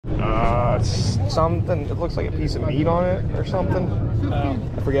It's something. It looks like a piece of meat on it or something.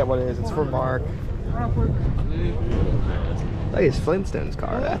 I forget what it is. It's for Mark. Look, it's Flintstone's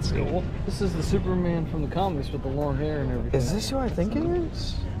car. That's cool. This is the Superman from the comics with the long hair and everything. Is this who I think it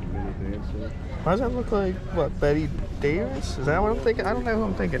is? Why does that look like, what, Betty Davis? Is that what I'm thinking? I don't know who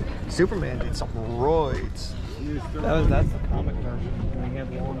I'm thinking. Superman did some roids. That's the comic version. He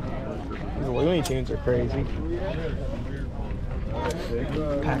had long hair. The Looney Tunes are crazy.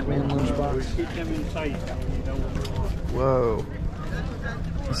 Pac-Man lunchbox. Whoa.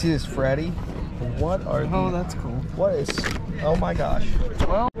 You see this Freddy? What are Oh, that's cool. What is... Oh my gosh.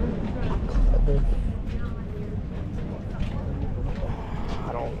 Well... I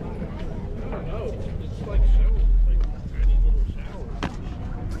don't know. It's like tiny little shower.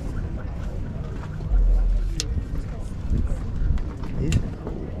 These are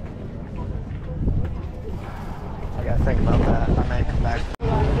cool. I gotta think about that. I may come back.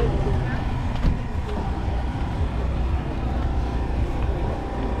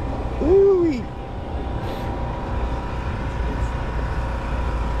 Ooh-wee.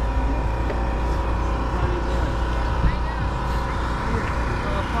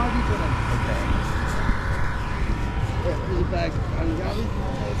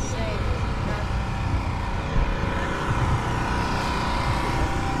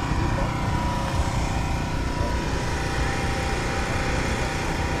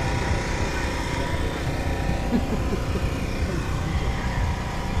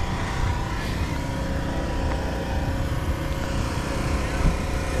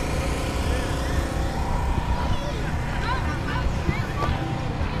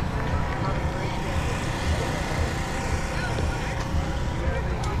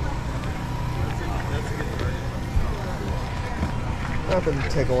 Nothing to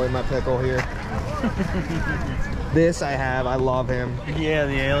take away my pickle here. This I have. I love him. Yeah,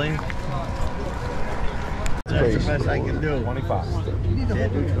 the alien. That's the best I can do. 25. Yeah,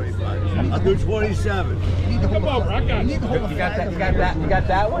 do 25. I'll do 27. Come over, I got you. You got that? You got that? You got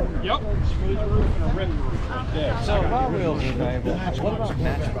that one? Yep. Smooth roof and a red roof right there. So Hot Wheels are valuable. What about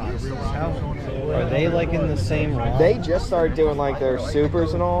Matchbox? Are they like in the same line? They just started doing like their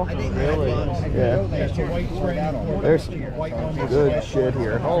supers and all. Really? Yeah. There's some good shit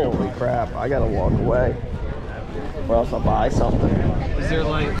here. Holy crap. I gotta walk away. Or else I'll buy something. Is there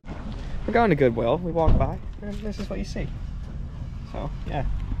like... We're going to Goodwill. We walk by, and this is what you see. So, yeah.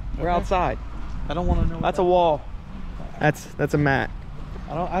 We're outside. I don't want to know. That's a wall. That's a mat.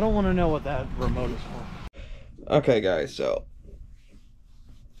 I don't want to know what that remote is for. Okay, guys, so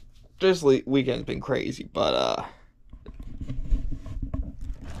this weekend's been crazy, but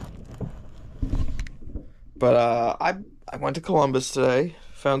I went to Columbus today,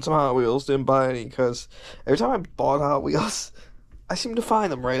 found some Hot Wheels, didn't buy any because every time I bought Hot Wheels, I seem to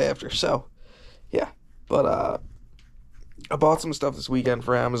find them right after. So, yeah, but I bought some stuff this weekend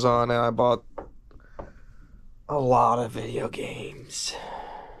for Amazon, and I bought a lot of video games.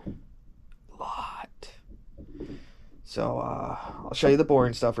 So, I'll show you the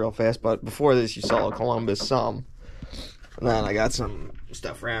boring stuff real fast, but before this, you saw Columbus some. And then I got some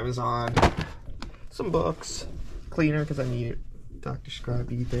stuff for Amazon, some books, cleaner, because I need it, Dr.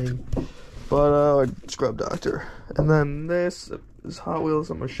 Scrubby thing, but, Scrub Doctor. And then this is Hot Wheels.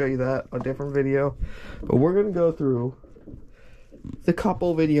 I'm going to show you that, a different video. But we're going to go through the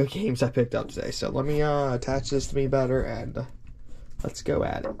couple video games I picked up today. So, let me, attach this to me better, and let's go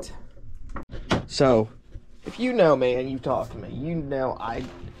at it. So, if you know me and you talk to me, you know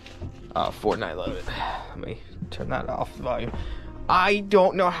Fortnite loaded. Let me turn that off the volume. I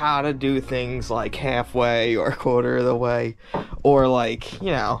don't know how to do things like halfway or a quarter of the way, or like, you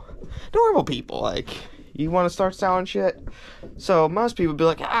know, normal people. Like, you want to start selling shit. So most people be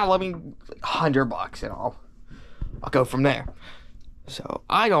like, let me $100 and I'll go from there. So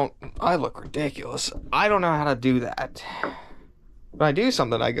I look ridiculous. I don't know how to do that. When I do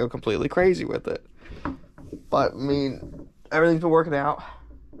something, I go completely crazy with it. But, I mean, everything's been working out.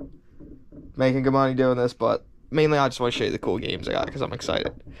 Making good money doing this, but mainly I just want to show you the cool games I got because I'm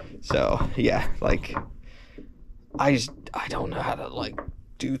excited. So, yeah, like, I don't know how to, like,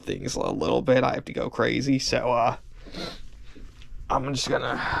 do things a little bit. I have to go crazy. So, I'm just going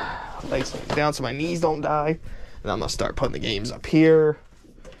to lay something down so my knees don't die. And I'm going to start putting the games up here.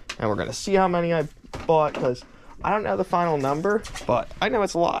 And we're going to see how many I bought because I don't know the final number, but I know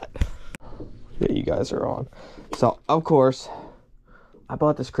it's a lot. Yeah, you guys are on. So, of course, I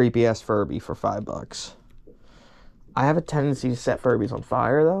bought this creepy-ass Furby for $5. I have a tendency to set Furbies on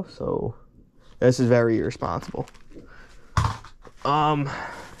fire, though, so this is very irresponsible.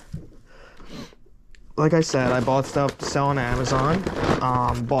 like I said, I bought stuff to sell on Amazon.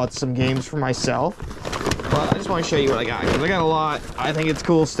 Bought some games for myself. But I just want to show you what I got. Because I got a lot. I think it's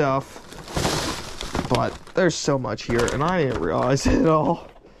cool stuff. But there's so much here. And I didn't realize it all.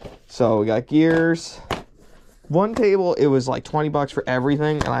 So we got gears. One table, it was like 20 bucks for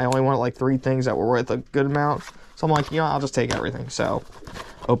everything. And I only wanted like 3 things that were worth a good amount. So I'm like, you know, I'll just take everything. So,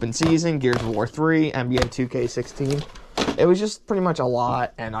 open season, Gears of War 3, NBA 2K16. It was just pretty much a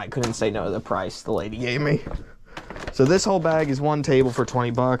lot, and I couldn't say no to the price the lady gave me. So this whole bag is one table for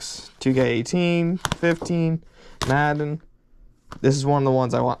 20 bucks. 2K18, 15, Madden. This is one of the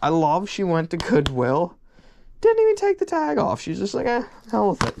ones I want. I love she went to Goodwill. Didn't even take the tag off. She's just like, hell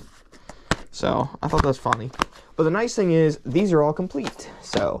with it. So, I thought that was funny. But the nice thing is, these are all complete.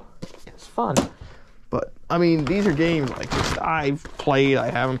 So, it's fun. But, I mean, these are games like just I've played, I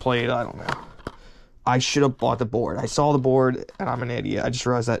haven't played, I don't know. I should have bought the board. I saw the board, and I'm an idiot. I just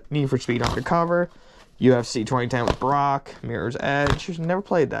realized that Need for Speed Undercover, UFC 2010 with Brock, Mirror's Edge. Never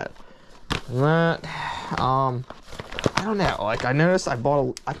played that. That, I don't know. Like, I noticed I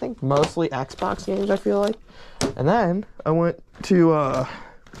bought, I think, mostly Xbox games, I feel like. And then I went to,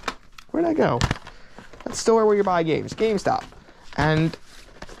 where'd I go? That store where you buy games, GameStop. And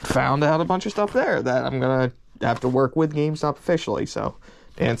found out a bunch of stuff there that I'm gonna have to work with GameStop officially. So,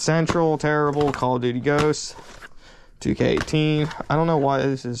 Dance Central, Terrible, Call of Duty Ghosts, 2K18. I don't know why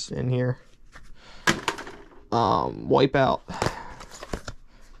this is in here. Wipeout,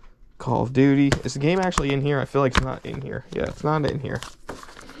 Call of Duty. Is the game actually in here? I feel like it's not in here. Yeah, it's not in here.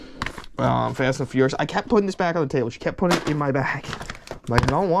 Fast and Furious. I kept putting this back on the table. She kept putting it in my bag. I'm like, I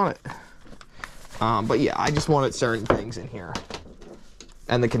don't want it. But yeah, I just wanted certain things in here.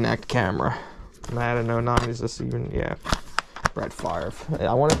 And the Kinect camera. Madden 09, is this even? Yeah. Brett Favre.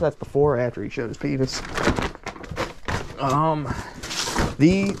 I wonder if that's before or after he showed his penis.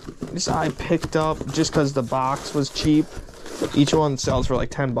 This I picked up just because the box was cheap. Each one sells for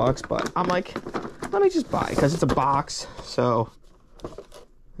like 10 bucks, but I'm like, let me just buy it because it's a box. So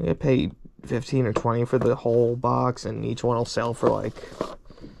I paid 15 or 20 for the whole box, and each one will sell for like,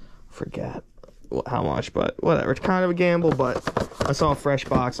 forget how much, but whatever. It's kind of a gamble, but I saw a fresh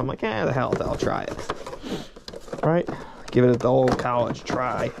box. I'm like, the hell, I'll try it. Right? Give it the old college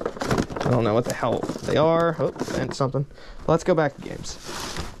try. I don't know what the hell they are. Oh, and something. Let's go back to games.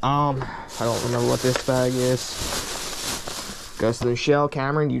 I don't remember what this bag is. Ghost of the Shell.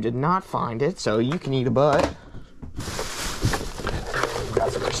 Cameron, you did not find it, so you can eat a butt.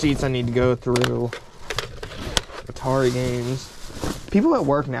 Got some receipts I need to go through. Atari games. People at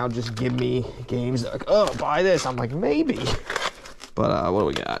work now just give me games like, oh, buy this. I'm like, maybe. But what do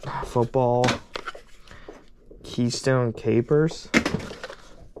we got? Football. Keystone Capers.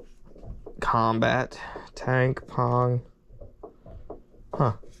 Combat. Tank. Pong.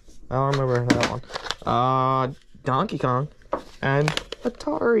 Huh. I don't remember that one. Donkey Kong. And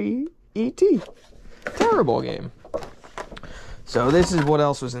Atari E.T. Terrible game. So this is what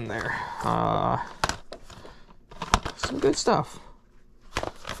else was in there. Some good stuff.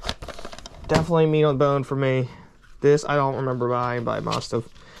 Definitely meat on the bone for me. This I don't remember buying, but I must have.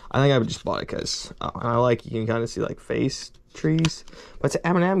 I think I just bought it because I like, you can kind of see like face trees. But it's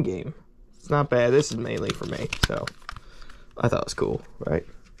an M&M game. It's not bad. This is mainly for me, so I thought it was cool, right?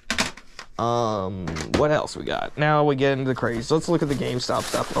 What else we got? Now we get into the craze. So let's look at the GameStop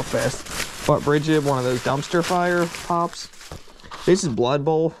stuff real fast. Bought Bridget one of those dumpster fire pops. This is Blood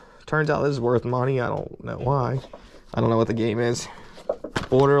Bowl. Turns out this is worth money. I don't know why. I don't know what the game is.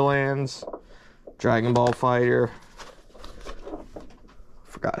 Borderlands. Dragon Ball Fighter.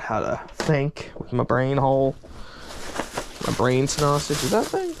 Forgot how to think with my brain hole. My brain sausage. Is that a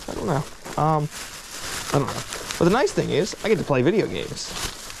thing? I don't know. I don't know. But the nice thing is, I get to play video games.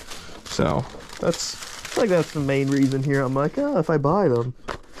 So, that's the main reason here. I'm like, if I buy them,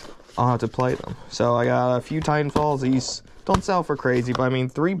 I'll have to play them. So, I got a few Titanfalls. These don't sell for crazy, but I mean,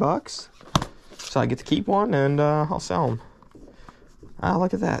 $3. So, I get to keep one, and I'll sell them.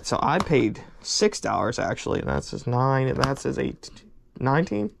 Look at that. So, I paid $6, actually, and that says 9, and that says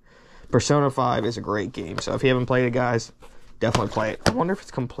 19. Persona 5 is a great game, so if you haven't played it, guys, definitely play it. I wonder if it's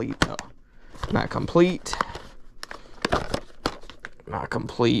complete, though. Not complete. Not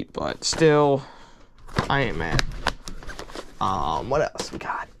complete, but still, I ain't mad. What else we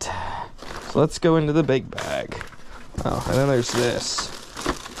got? So let's go into the big bag. Oh, and then there's this.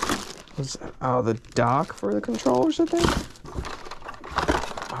 What's that? Oh, the dock for the controllers, I think.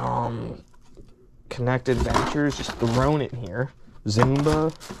 Connect Adventures, just thrown in here.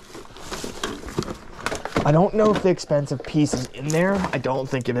 Zumba. I don't know if the expensive piece is in there. I don't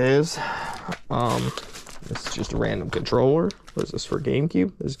think it is. This is just a random controller. What is this for?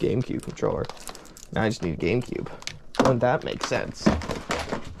 GameCube? This is GameCube controller. Now I just need a GameCube. Wouldn't that make sense?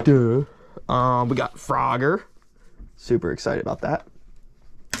 Duh. We got Frogger. Super excited about that.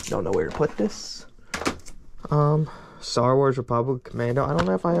 Don't know where to put this. Star Wars Republic Commando. I don't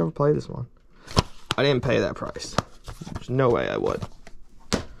know if I ever played this one. I didn't pay that price. There's no way I would.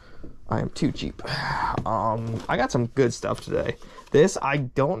 I am too cheap. I got some good stuff today. This, I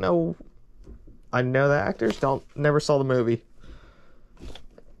don't know. I know the actors. Never saw the movie.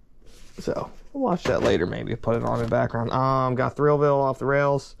 So, we'll watch that later maybe. Put it on in the background. Got Thrillville Off the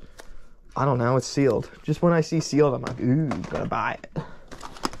Rails. I don't know. It's sealed. Just when I see sealed, I'm like, ooh, gotta buy it.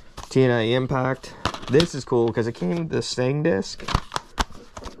 TNA Impact. This is cool because it came with the Sting disc.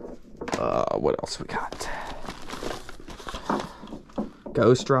 What else we got?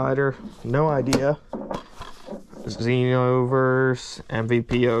 Ghost Rider. No idea. Xenoverse.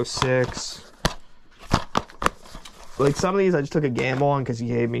 MVP 06. Like, some of these I just took a gamble on because he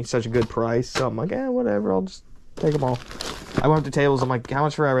gave me such a good price. So I'm like, whatever. I'll just take them all. I went up to tables. I'm like, how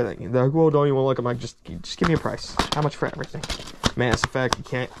much for everything? They're like, well, don't you want to look? I'm like, just give me a price. How much for everything? Mass Effect. You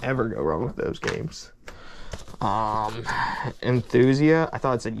can't ever go wrong with those games. Enthusia. I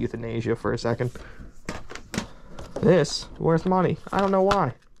thought it said euthanasia for a second. This worth money. I don't know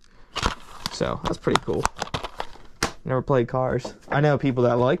why. So that's pretty cool. Never played Cars. I know people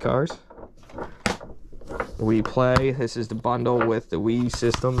that like Cars. Wii Play. This is the bundle with the Wii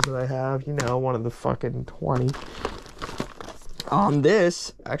systems that I have. You know, one of the fucking 20.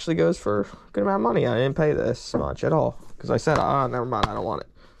 This actually goes for a good amount of money. I didn't pay this much at all. Because I said, never mind, I don't want it.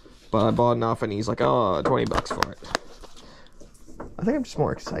 But I bought enough and he's like, 20 bucks for it. I think I'm just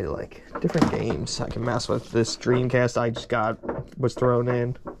more excited, like, different games I can mess with. This Dreamcast I just got was thrown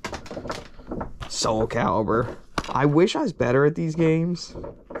in. Soul Calibur. I wish I was better at these games,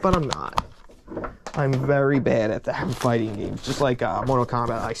 but I'm not. I'm very bad at that fighting games. Just like Mortal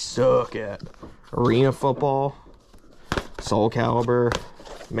Kombat, I suck at. Arena Football, Soul Calibur,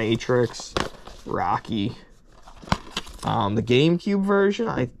 Matrix, Rocky. The GameCube version,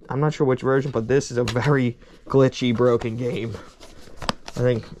 I'm not sure which version, but this is a very glitchy, broken game. I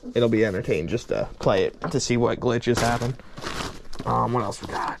think it'll be entertaining just to play it, to see what glitches happen. What else we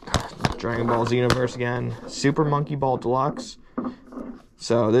got? Dragon Ball Xenoverse again. Super Monkey Ball Deluxe.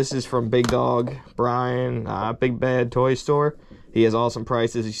 So this is from Big Dog Brian, Big Bad Toy Store. He has awesome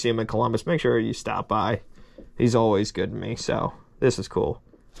prices. You see him in Columbus, make sure you stop by. He's always good to me, so this is cool.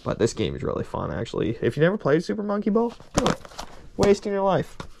 But this game is really fun, actually. If you never played Super Monkey Ball, do it. Wasting your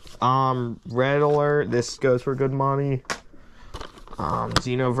life. Red Alert. This goes for good money.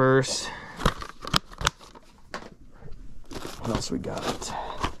 Xenoverse. What else we got?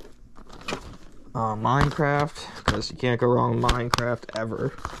 Minecraft, because you can't go wrong with Minecraft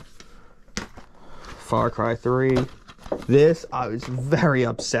ever. Far Cry 3. This I was very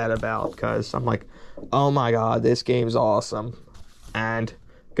upset about because I'm like, oh my god, this game's awesome. And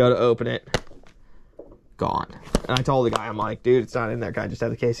go to open it, gone. And I told the guy, I'm like, dude, it's not in there. Guy just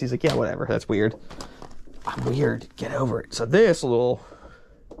had the case. He's like, yeah, whatever. That's weird. I'm weird. Get over it. So this little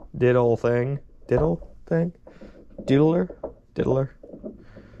diddler.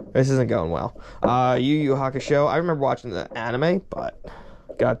 This isn't going well. Yu Yu Hakusho. I remember watching the anime, but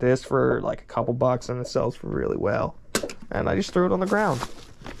got this for like a couple bucks and it sells for really well. And I just threw it on the ground.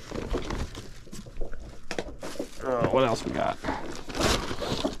 What else we got?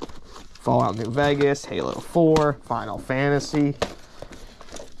 Fallout New Vegas, Halo 4, Final Fantasy,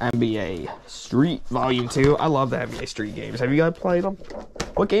 NBA Street Volume 2. I love the NBA Street games. Have you guys played them?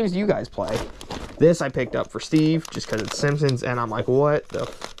 What games do you guys play? This I picked up for Steve just because it's Simpsons, and I'm like, what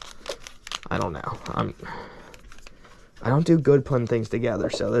the... I don't know. I don't do good putting things together,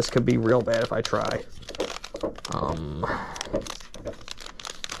 so this could be real bad if I try.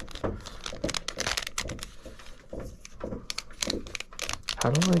 How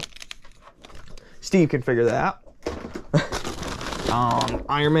do I... Steve can figure that out.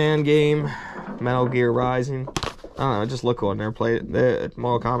 Iron Man game, Metal Gear Rising. I don't know, it just looked cool. I never played it.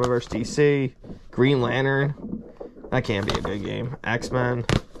 Mortal Kombat vs. DC, Green Lantern. That can't be a good game. X-Men.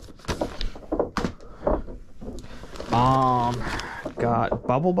 Got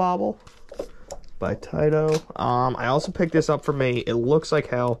Bubble Bobble by Taito. I also picked this up for me. It looks like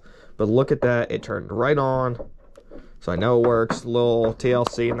hell, but look at that. It turned right on. So I know it works. A little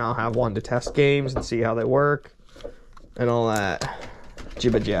TLC, and I'll have one to test games and see how they work. And all that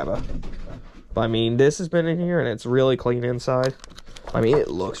jibba jabba. But I mean, this has been in here, and it's really clean inside. I mean, it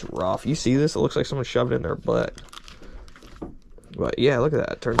looks rough. You see this? It looks like someone shoved it in their butt. But yeah, look at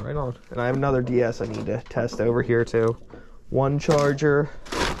that. It turned right on. And I have another DS I need to test over here, too. One charger.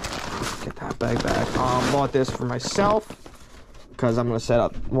 Get that bag back. Bought this for myself because I'm going to set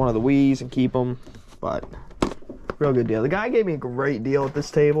up one of the Wii's and keep them but real good deal. The guy gave me a great deal at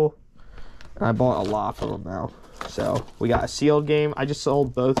this table, and I bought a lot from him now. So we got a sealed game. I just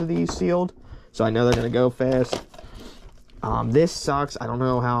sold both of these sealed, so I know they're gonna go fast. This sucks. I don't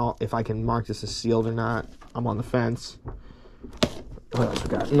know if I can mark this as sealed or not. I'm on the fence. What else we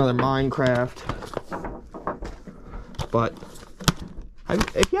got? Another Minecraft. But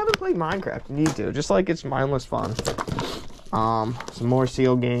if you haven't played Minecraft, you need to. Just like it's mindless fun. Some more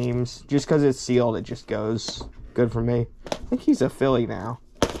sealed games. Just because it's sealed, it just goes good for me. I think he's a Philly now.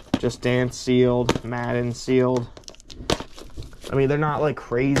 Just Dance sealed, Madden sealed. I mean, they're not like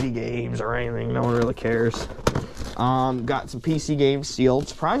crazy games or anything. No one really cares. Got some PC games sealed.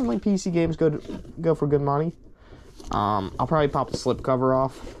 Surprisingly, PC games go for good money. I'll probably pop the slipcover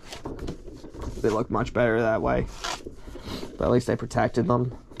off. They look much better that way. But at least I protected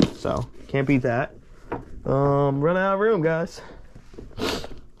them. So, can't beat that. Run out of room, guys.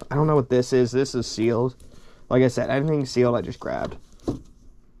 I don't know what this is. This is sealed. Like I said, anything sealed I just grabbed.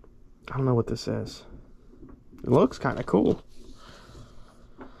 I don't know what this is. It looks kind of cool.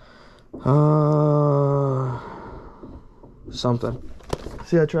 Something.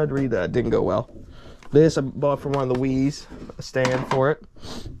 See, I tried to read that. It didn't go well. This I bought from one of the Wii's. A stand for it.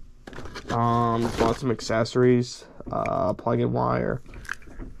 Bought some accessories. Plug-in wire.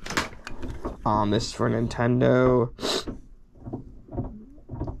 This is for Nintendo.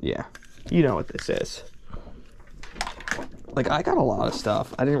 Yeah. You know what this is. Like, I got a lot of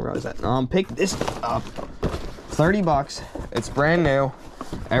stuff. I didn't realize that. Pick this up. $30. It's brand new.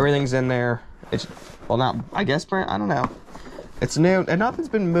 Everything's in there. It's, well, not, I guess, brand, I don't know. It's new, and nothing's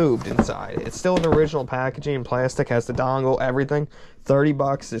been moved inside. It's still in the original packaging. Plastic, has the dongle, everything.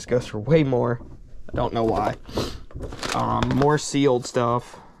 $30. This goes for way more. I don't know why. More sealed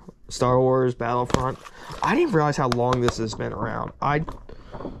stuff. Star Wars Battlefront. I didn't realize how long this has been around. I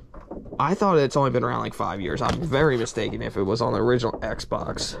thought it's only been around like 5 years. I'm very mistaken if it was on the original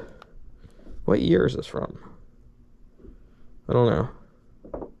Xbox. What year is this from? I don't know.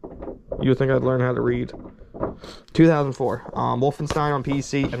 You would think I'd learn how to read. 2004. Wolfenstein on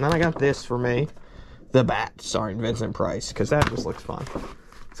PC. And then I got this for me. The Bat, starring Vincent Price. Because that just looks fun.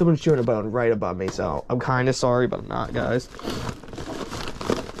 Someone's chewing a bone right above me. So I'm kind of sorry, but I'm not, guys.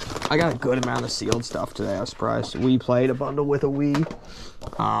 I got a good amount of sealed stuff today. I was surprised. We played a bundle with a Wii.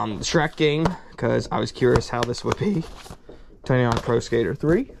 The Shrek game, because I was curious how this would be. Turning on Pro Skater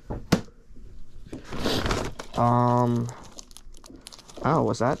 3. Oh,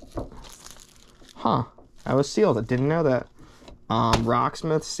 was that? Huh. That was sealed. I didn't know that.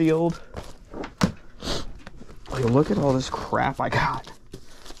 Rocksmith sealed. Like, look at all this crap I got.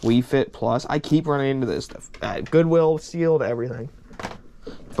 Wii Fit Plus. I keep running into this stuff. Goodwill sealed everything.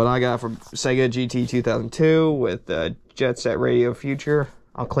 But I got from Sega GT 2002 with the Jet Set Radio Future.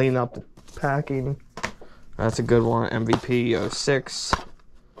 I'll clean up the packing. That's a good one. MVP 06.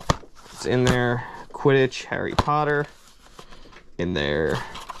 It's in there. Quidditch, Harry Potter. In there.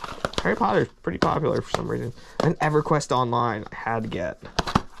 Harry Potter's pretty popular for some reason. And EverQuest Online, I had to get.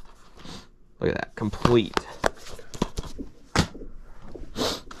 Look at that. Complete.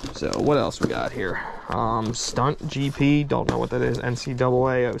 So, what else we got here? Stunt GP, don't know what that is.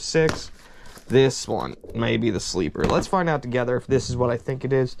 NCAA 06. This one may be the sleeper. Let's find out together if this is what I think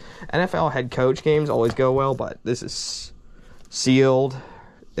it is. NFL head coach games always go well, but this is sealed.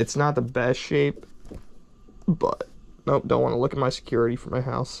 It's not the best shape, but nope, don't want to look at my security for my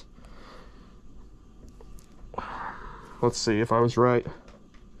house. Let's see if I was right.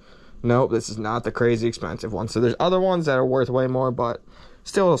 Nope, this is not the crazy expensive one. So there's other ones that are worth way more, but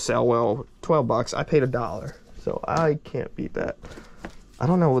still it'll sell well. $12. I paid $1, so I can't beat that. I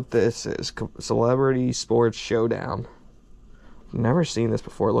don't know what this is. Celebrity Sports Showdown. Never seen this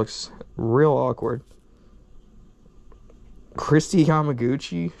before. It looks real awkward. Christy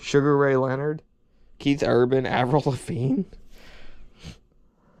Yamaguchi, Sugar Ray Leonard, Keith Urban, Avril Lavigne.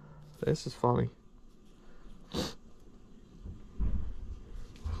 This is funny.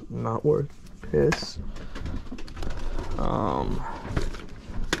 Not worth piss. Some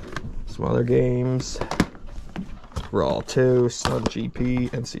other games. Raw 2, Stunt GP,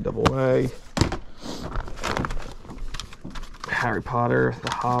 NCAA. Harry Potter,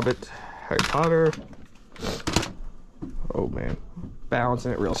 The Hobbit, Harry Potter. Oh man,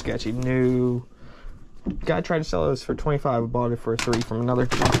 balancing it real sketchy. New guy tried to sell this for $25. I bought it for $3 from another.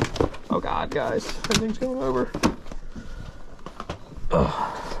 Oh god, guys, everything's going over.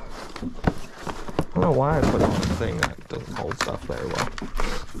 Ugh. I don't know why I put on a thing that doesn't hold stuff very well.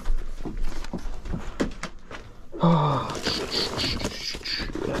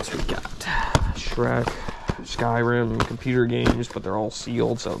 What else we got? Shrek, Skyrim, computer games, but they're all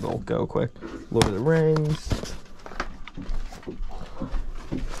sealed, so they'll go quick. Lord of the Rings.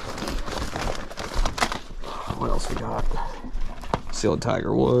 What else we got? Sealed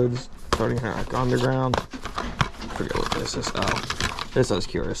Tiger Woods. Starting Hack Underground. Forget what this is. Oh, this I was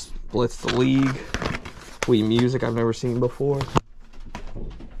curious. Blitz the League. Wii Music I've never seen before.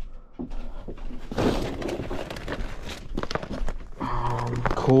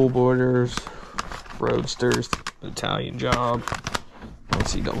 Cool Borders. Roadsters. Italian Job.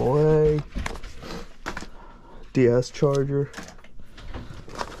 NCAA. DS Charger.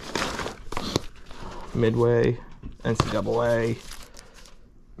 Midway. NCAA.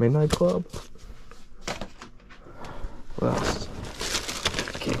 Midnight Club. What else?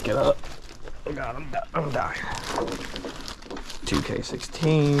 I can't get up. Oh god, I'm dying.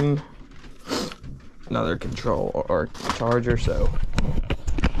 2K16. Another control or charger, so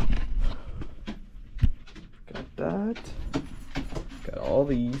got that. Got all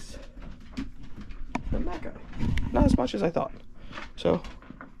these. And that guy. Not as much as I thought. So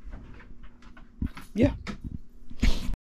yeah.